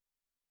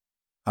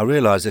I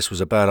realised this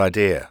was a bad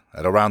idea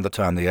at around the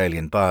time the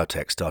alien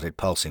biotech started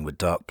pulsing with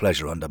dark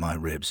pleasure under my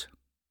ribs.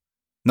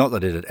 Not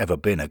that it had ever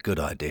been a good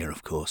idea,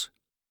 of course.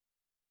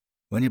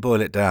 When you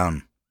boil it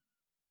down,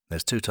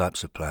 there's two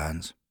types of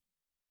plans.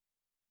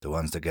 The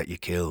ones that get you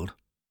killed,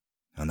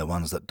 and the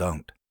ones that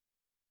don't.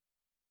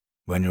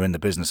 When you're in the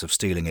business of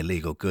stealing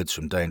illegal goods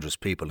from dangerous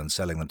people and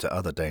selling them to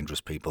other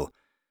dangerous people,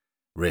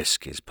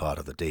 risk is part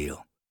of the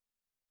deal.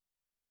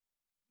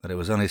 But it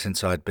was only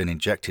since I'd been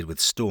injected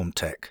with storm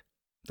tech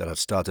that I'd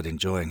started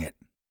enjoying it.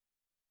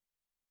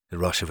 The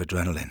rush of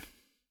adrenaline,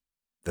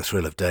 the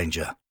thrill of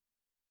danger,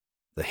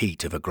 the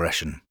heat of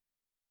aggression.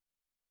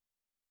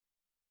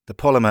 The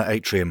polymer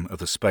atrium of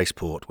the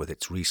spaceport with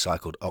its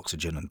recycled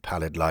oxygen and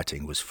pallid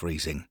lighting was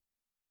freezing,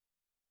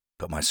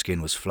 but my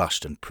skin was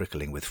flushed and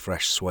prickling with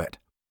fresh sweat.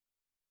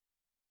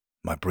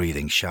 My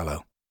breathing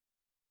shallow,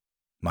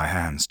 my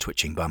hands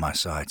twitching by my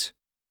sides.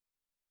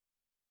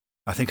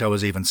 I think I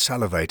was even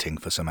salivating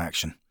for some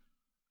action.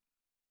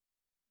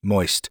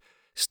 Moist,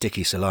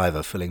 sticky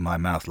saliva filling my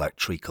mouth like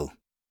treacle.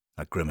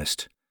 I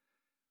grimaced.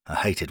 I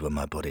hated when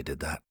my body did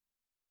that.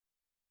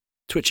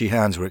 Twitchy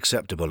hands were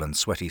acceptable and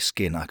sweaty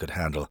skin I could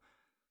handle,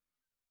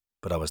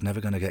 but I was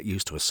never going to get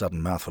used to a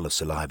sudden mouthful of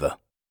saliva.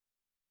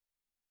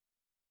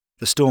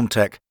 The storm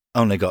tech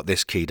only got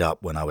this keyed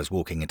up when I was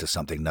walking into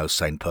something no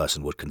sane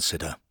person would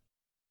consider.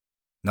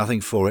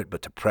 Nothing for it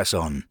but to press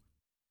on,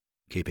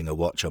 keeping a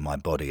watch on my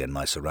body and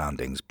my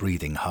surroundings,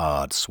 breathing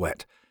hard,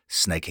 sweat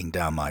snaking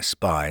down my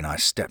spine. I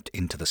stepped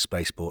into the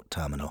spaceport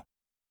terminal.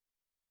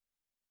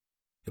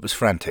 It was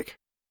frantic,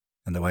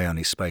 in the way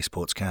only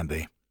spaceports can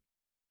be.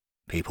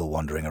 People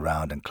wandering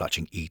around and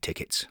clutching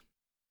e-tickets,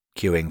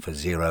 queuing for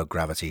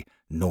zero-gravity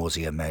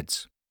nausea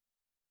meds,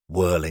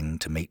 whirling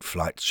to meet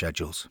flight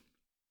schedules,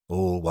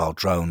 all while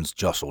drones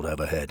jostled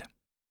overhead.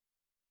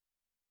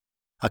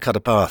 I cut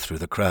a path through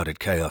the crowded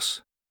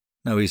chaos.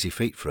 No easy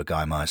feat for a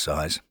guy my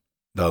size,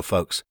 though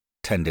folks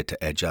tended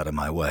to edge out of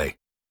my way,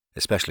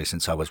 especially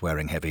since I was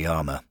wearing heavy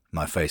armor,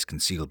 my face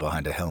concealed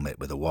behind a helmet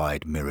with a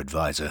wide mirrored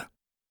visor.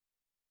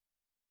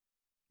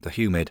 The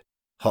humid,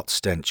 hot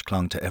stench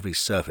clung to every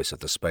surface of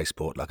the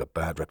spaceport like a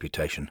bad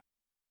reputation.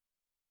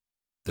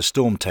 The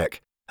storm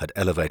tech had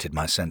elevated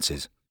my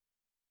senses,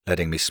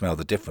 letting me smell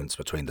the difference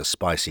between the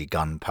spicy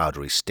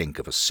gunpowdery stink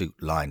of a suit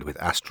lined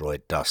with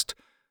asteroid dust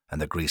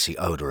and the greasy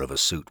odor of a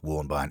suit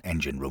worn by an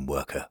engine room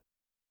worker.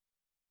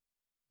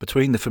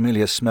 Between the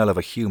familiar smell of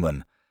a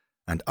human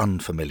and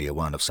unfamiliar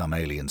one of some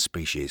alien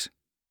species,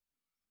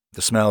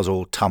 the smells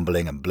all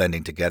tumbling and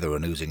blending together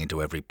and oozing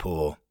into every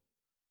pore.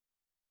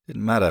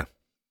 Didn't matter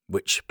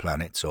which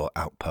planets or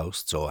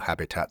outposts or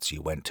habitats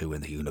you went to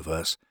in the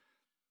universe,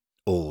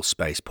 all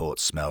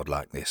spaceports smelled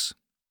like this.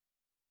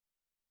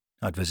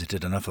 I'd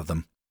visited enough of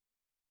them,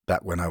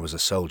 back when I was a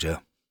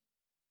soldier.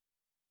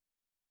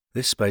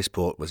 This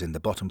spaceport was in the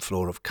bottom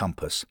floor of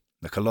Compass,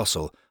 the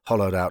colossal,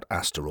 hollowed-out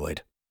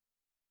asteroid.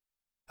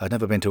 I'd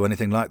never been to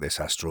anything like this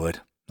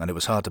asteroid, and it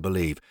was hard to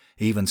believe,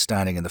 even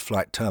standing in the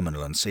flight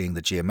terminal and seeing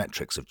the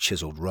geometrics of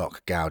chiseled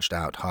rock gouged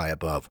out high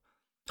above,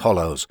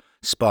 hollows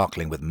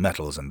sparkling with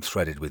metals and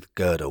threaded with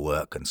girder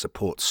work and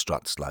support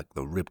struts like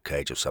the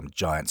ribcage of some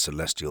giant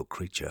celestial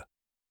creature.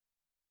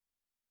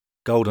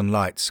 Golden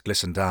lights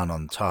glistened down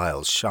on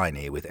tiles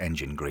shiny with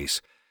engine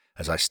grease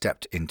as I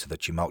stepped into the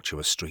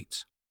tumultuous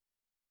streets.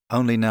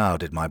 Only now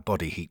did my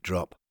body heat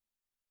drop,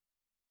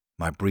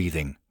 my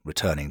breathing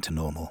returning to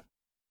normal.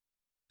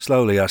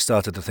 Slowly I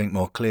started to think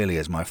more clearly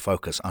as my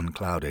focus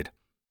unclouded.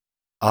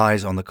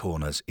 Eyes on the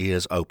corners,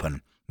 ears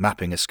open,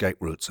 mapping escape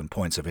routes and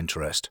points of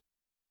interest,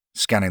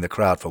 scanning the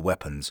crowd for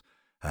weapons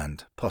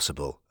and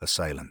possible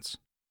assailants.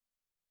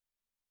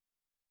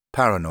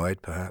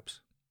 Paranoid,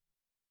 perhaps,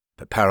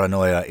 but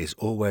paranoia is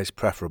always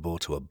preferable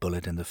to a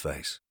bullet in the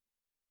face.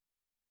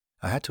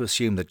 I had to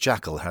assume that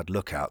Jackal had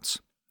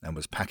lookouts and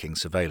was packing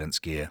surveillance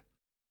gear.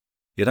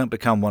 You don't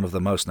become one of the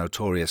most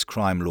notorious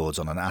crime lords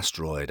on an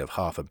asteroid of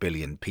 500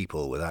 million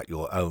people without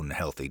your own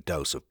healthy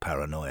dose of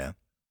paranoia.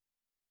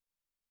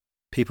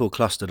 People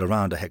clustered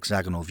around a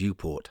hexagonal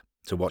viewport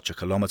to watch a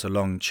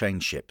kilometre-long chain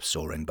ship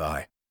soaring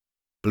by,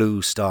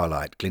 blue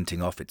starlight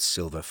glinting off its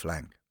silver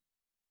flank.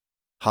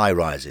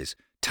 High-rises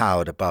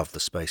towered above the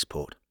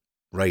spaceport,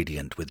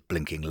 radiant with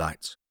blinking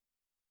lights.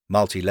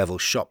 Multi-level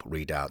shop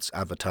readouts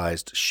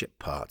advertised ship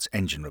parts,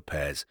 engine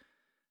repairs,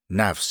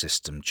 nav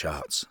system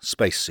charts,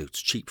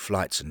 spacesuits, cheap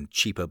flights and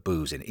cheaper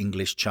booze in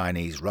English,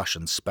 Chinese,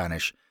 Russian,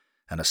 Spanish,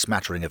 and a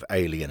smattering of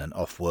alien and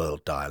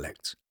off-world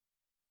dialects.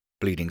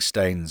 Bleeding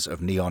stains of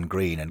neon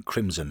green and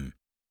crimson,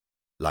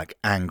 like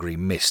angry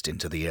mist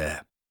into the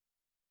air.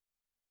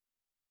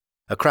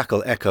 A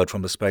crackle echoed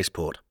from the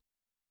spaceport.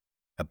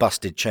 A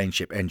busted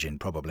chainship engine,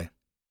 probably.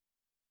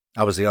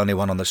 I was the only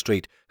one on the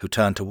street who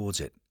turned towards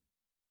it.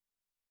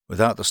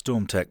 Without the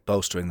storm tech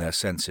bolstering their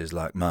senses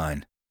like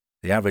mine,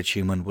 the average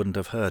human wouldn't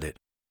have heard it,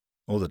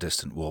 or the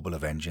distant warble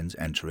of engines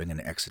entering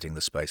and exiting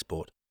the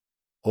spaceport,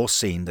 or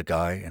seen the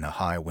guy in a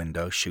high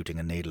window shooting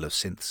a needle of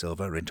synth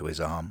silver into his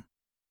arm.